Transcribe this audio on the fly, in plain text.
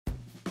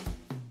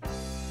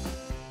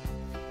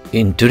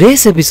In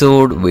today's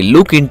episode, we'll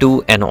look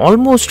into an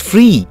almost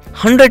free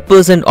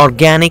 100%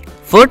 organic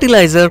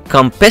fertilizer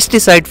cum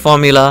pesticide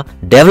formula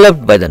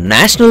developed by the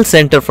National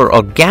Center for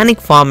Organic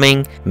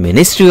Farming,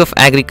 Ministry of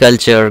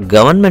Agriculture,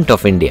 Government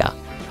of India.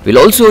 We'll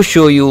also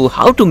show you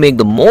how to make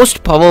the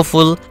most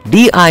powerful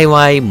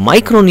DIY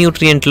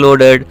micronutrient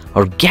loaded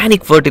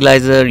organic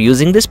fertilizer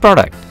using this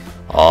product.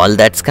 All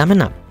that's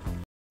coming up.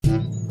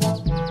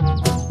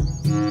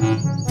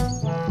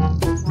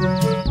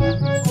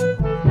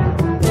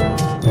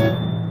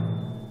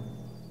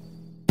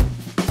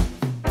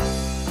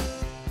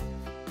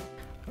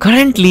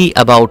 Currently,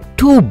 about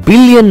 2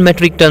 billion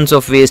metric tons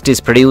of waste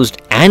is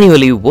produced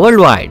annually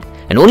worldwide,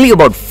 and only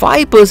about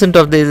 5%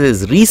 of this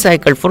is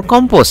recycled for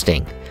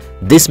composting.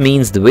 This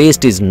means the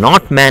waste is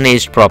not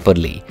managed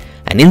properly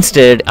and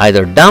instead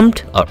either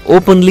dumped or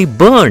openly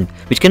burned,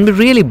 which can be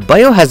really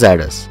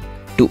biohazardous.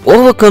 To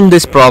overcome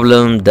this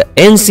problem, the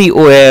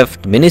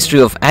NCOF, Ministry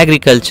of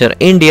Agriculture,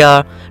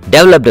 India,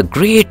 developed a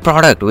great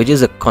product which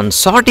is a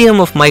consortium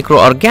of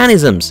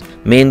microorganisms,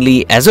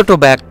 mainly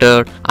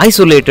azotobacter,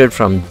 isolated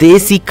from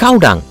desi cow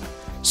dung.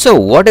 So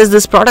what is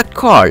this product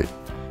called?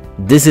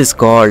 This is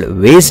called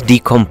Waste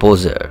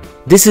Decomposer.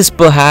 This is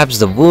perhaps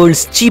the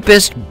world's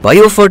cheapest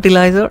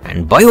biofertilizer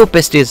and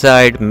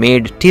biopesticide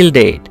made till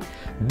date.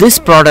 This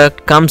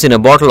product comes in a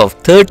bottle of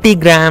 30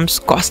 grams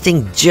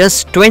costing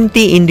just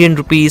 20 Indian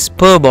rupees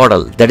per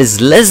bottle, that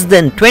is less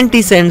than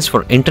 20 cents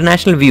for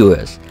international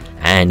viewers.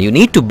 And you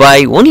need to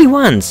buy only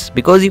once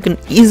because you can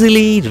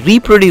easily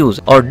reproduce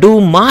or do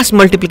mass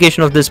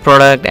multiplication of this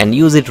product and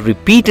use it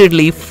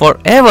repeatedly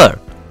forever.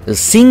 A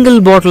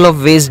single bottle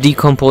of Waste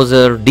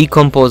Decomposer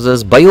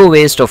decomposes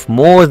bio-waste of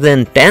more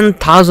than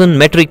 10,000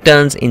 metric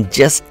tons in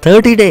just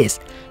 30 days.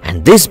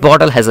 And this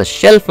bottle has a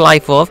shelf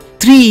life of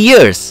 3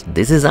 years.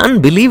 This is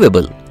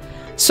unbelievable.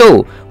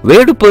 So,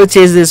 where to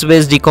purchase this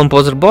Waste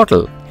Decomposer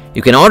bottle?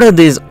 You can order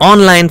this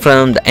online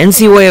from the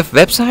NCOF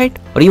website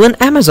or even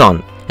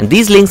Amazon. And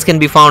these links can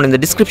be found in the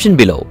description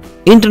below.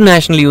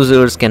 International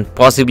users can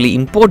possibly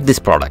import this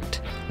product.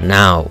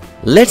 Now,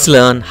 let's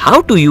learn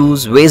how to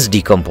use Waste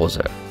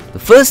Decomposer. The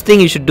first thing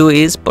you should do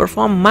is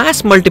perform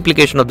mass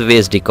multiplication of the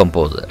Waste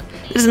Decomposer.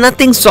 There is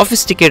nothing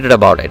sophisticated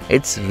about it.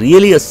 It's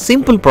really a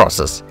simple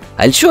process.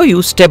 I'll show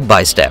you step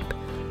by step.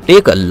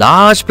 Take a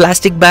large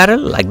plastic barrel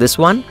like this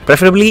one,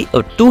 preferably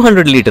a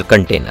 200 liter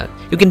container.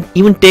 You can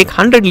even take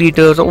 100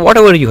 liters or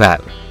whatever you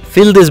have.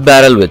 Fill this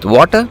barrel with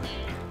water.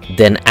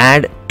 Then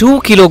add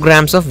 2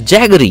 kilograms of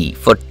jaggery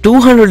for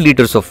 200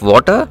 liters of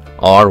water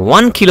or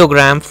 1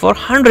 kilogram for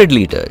 100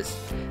 liters.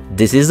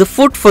 This is the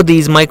food for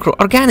these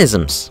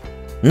microorganisms.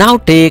 Now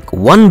take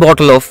 1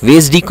 bottle of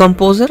Waste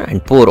Decomposer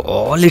and pour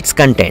all its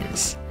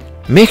contents.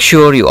 Make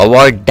sure you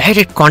avoid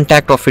direct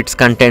contact of its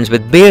contents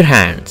with bare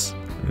hands.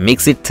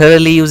 Mix it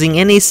thoroughly using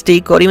any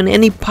stick or even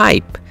any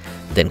pipe.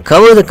 Then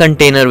cover the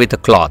container with a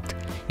cloth.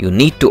 You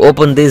need to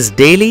open this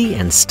daily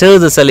and stir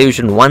the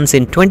solution once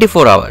in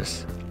 24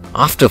 hours.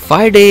 After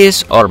 5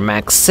 days or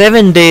max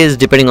 7 days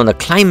depending on the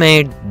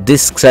climate,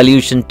 this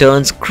solution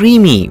turns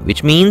creamy,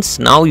 which means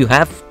now you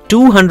have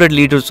 200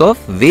 liters of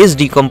Waste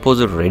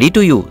Decomposer ready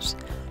to use.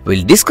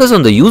 We'll discuss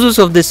on the uses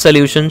of this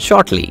solution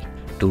shortly.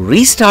 To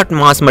restart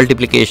mass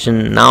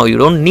multiplication, now you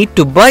don't need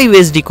to buy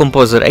Waste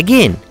Decomposer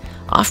again.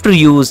 After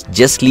use,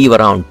 just leave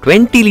around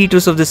 20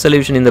 liters of this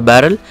solution in the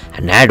barrel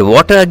and add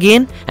water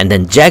again and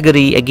then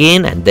jaggery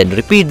again and then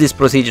repeat this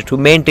procedure to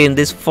maintain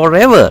this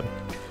forever.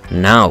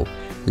 Now,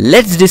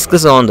 let's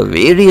discuss on the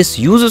various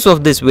uses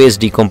of this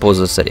Waste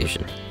Decomposer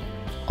solution.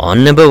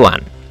 On number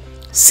 1,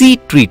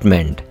 seed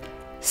treatment.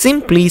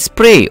 Simply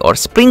spray or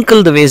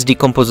sprinkle the Waste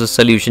Decomposer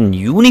solution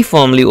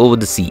uniformly over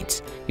the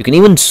seeds. You can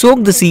even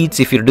soak the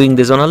seeds if you're doing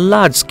this on a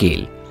large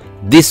scale.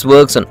 This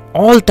works on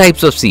all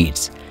types of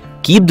seeds.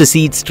 Keep the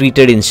seeds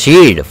treated in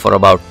shade for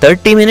about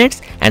 30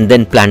 minutes and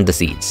then plant the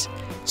seeds.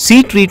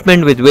 Seed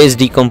treatment with Waste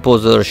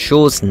Decomposer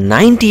shows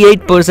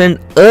 98%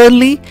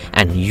 early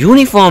and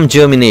uniform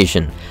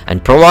germination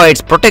and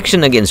provides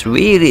protection against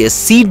various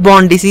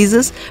seed-borne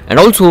diseases and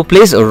also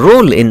plays a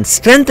role in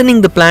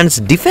strengthening the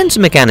plant's defense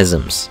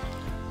mechanisms.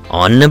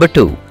 On number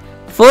 2,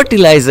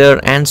 fertilizer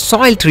and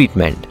soil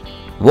treatment.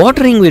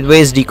 Watering with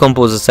Waste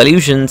Decomposer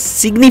solution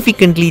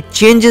significantly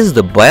changes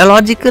the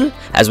biological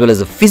as well as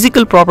the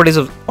physical properties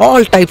of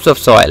all types of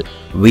soil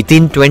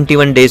within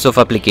 21 days of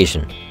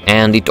application.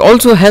 And it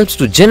also helps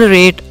to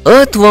generate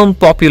earthworm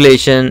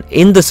population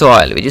in the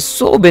soil, which is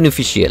so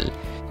beneficial.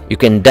 You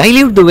can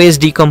dilute the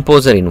Waste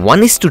Decomposer in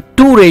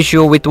 1:2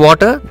 ratio with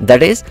water,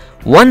 that is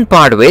 1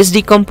 part Waste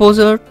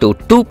Decomposer to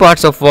 2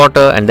 parts of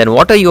water, and then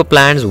water your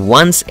plants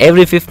once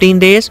every 15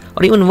 days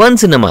or even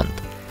once in a month.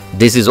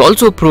 This is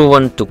also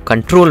proven to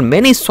control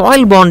many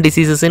soil-borne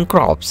diseases in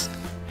crops.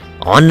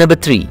 On number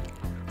 3,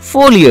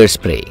 foliar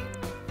spray.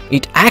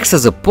 It acts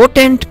as a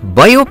potent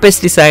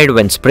biopesticide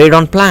when sprayed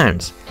on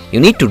plants. You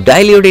need to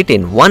dilute it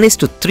in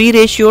 1:3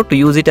 ratio to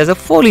use it as a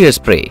foliar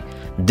spray.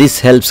 This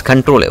helps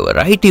control a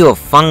variety of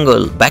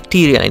fungal,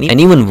 bacterial and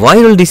even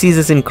viral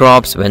diseases in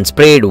crops when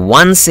sprayed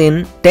once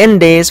in 10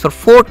 days for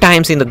 4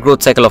 times in the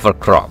growth cycle of a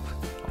crop.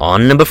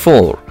 On number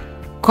 4,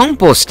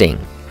 Composting.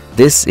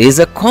 This is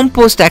a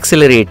compost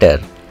accelerator,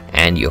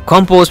 and your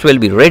compost will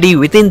be ready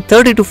within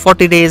 30 to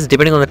 40 days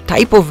depending on the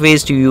type of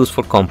waste you use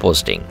for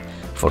composting.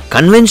 For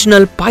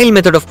conventional pile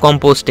method of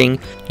composting,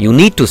 you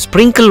need to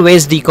sprinkle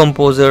waste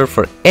decomposer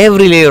for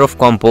every layer of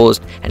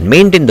compost and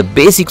maintain the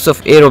basics of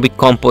aerobic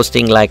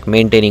composting like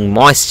maintaining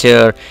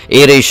moisture,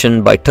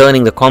 aeration by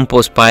turning the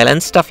compost pile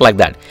and stuff like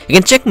that. You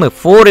can check my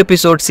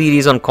 4-episode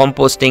series on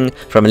composting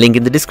from a link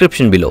in the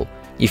description below.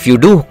 If you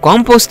do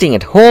composting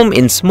at home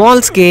in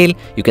small scale,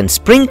 you can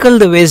sprinkle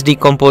the waste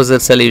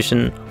decomposer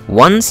solution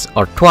once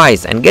or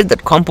twice and get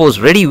that compost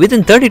ready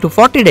within 30 to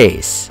 40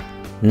 days.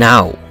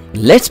 Now,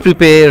 let's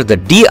prepare the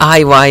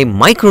DIY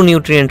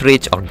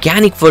micronutrient-rich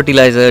organic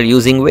fertilizer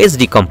using waste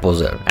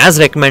decomposer as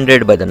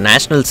recommended by the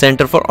National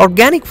Center for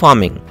Organic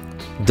Farming.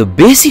 The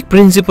basic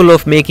principle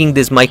of making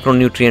this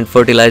micronutrient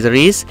fertilizer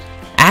is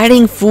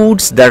adding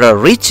foods that are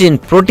rich in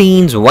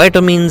proteins,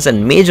 vitamins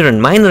and major and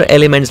minor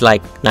elements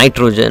like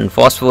nitrogen,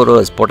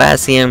 phosphorus,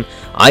 potassium,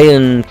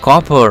 iron,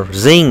 copper,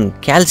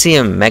 zinc,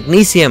 calcium,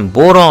 magnesium,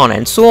 boron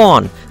and so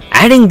on.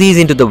 Adding these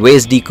into the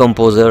waste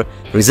decomposer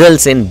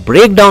results in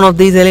breakdown of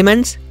these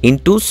elements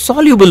into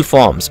soluble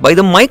forms by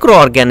the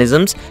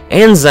microorganisms,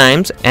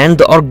 enzymes and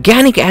the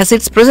organic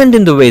acids present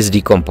in the waste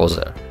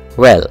decomposer.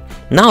 Well,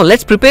 now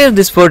let's prepare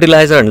this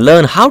fertilizer and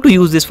learn how to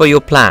use this for your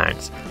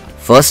plants.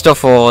 First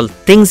of all,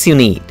 things you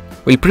need.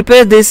 We'll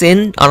prepare this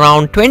in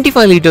around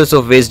 25 liters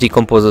of waste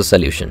decomposer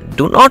solution.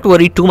 Do not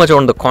worry too much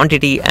on the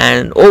quantity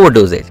and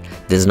overdose it.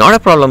 This is not a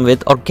problem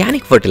with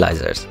organic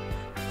fertilizers.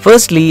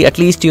 Firstly, at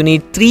least you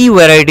need 3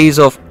 varieties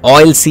of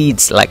oil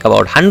seeds like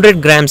about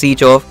 100 grams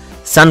each of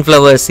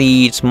sunflower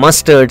seeds,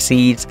 mustard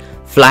seeds,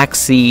 flax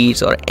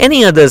seeds or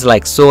any others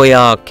like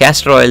soya,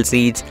 castor oil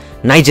seeds,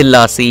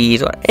 nigella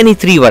seeds or any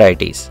 3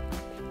 varieties.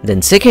 Then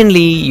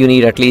secondly, you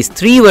need at least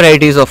 3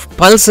 varieties of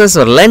pulses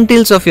or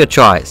lentils of your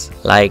choice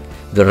like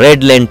the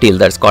red lentil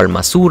that's called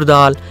masoor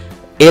dal,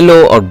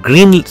 yellow or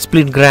green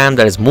split gram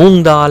that is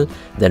moong dal,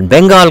 then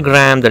Bengal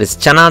gram that is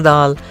chana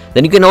dal,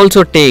 then you can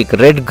also take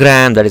red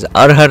gram that is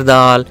arhar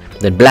dal,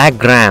 then black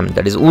gram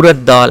that is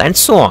urad dal and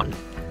so on.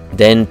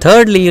 Then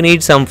thirdly, you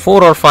need some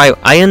 4 or 5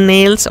 iron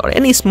nails or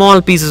any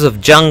small pieces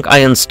of junk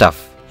iron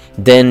stuff.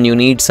 Then you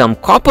need some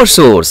copper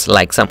source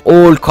like some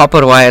old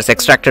copper wires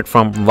extracted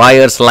from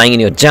wires lying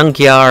in your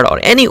junkyard or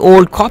any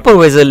old copper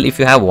vessel if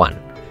you have one.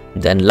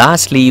 Then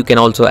lastly, you can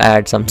also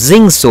add some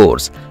zinc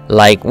source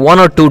like 1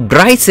 or 2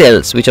 dry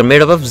cells which are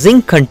made up of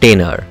zinc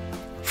container.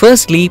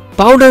 Firstly,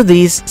 powder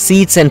these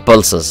seeds and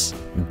pulses.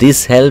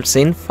 This helps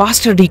in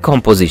faster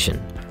decomposition.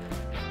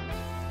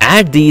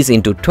 Add these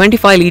into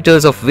 25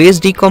 liters of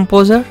waste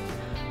decomposer.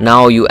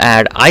 Now you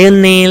add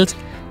iron nails,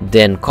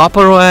 then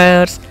copper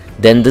wires,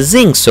 then the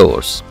zinc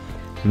source.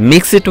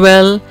 Mix it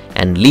well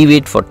and leave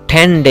it for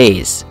 10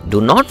 days. Do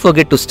not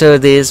forget to stir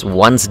this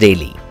once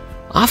daily.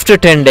 After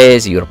 10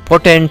 days, your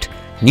potent,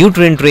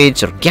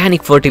 nutrient-rich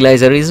organic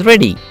fertilizer is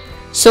ready.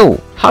 So,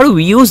 how do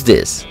we use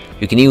this?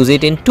 You can use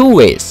it in 2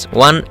 ways.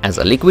 One, as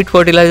a liquid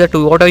fertilizer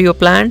to water your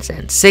plants,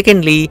 and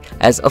secondly,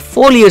 as a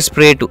foliar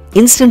spray to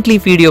instantly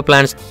feed your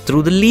plants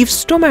through the leaf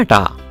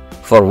stomata.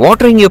 For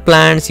watering your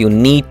plants, you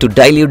need to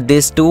dilute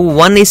this to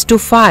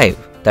 1:5.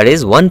 That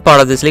is 1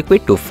 part of this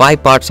liquid to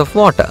 5 parts of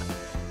water.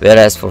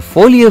 Whereas for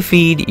foliar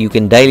feed, you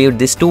can dilute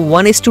this to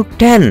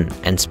 1:10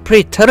 and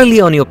spray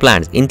thoroughly on your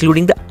plants,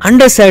 including the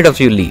underside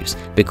of your leaves,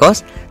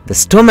 because the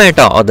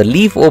stomata or the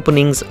leaf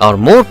openings are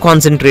more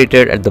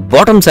concentrated at the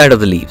bottom side of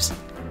the leaves.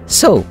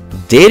 So,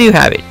 there you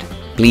have it.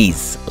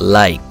 Please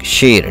like,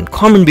 share and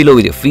comment below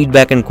with your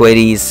feedback and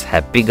queries.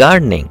 Happy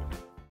gardening!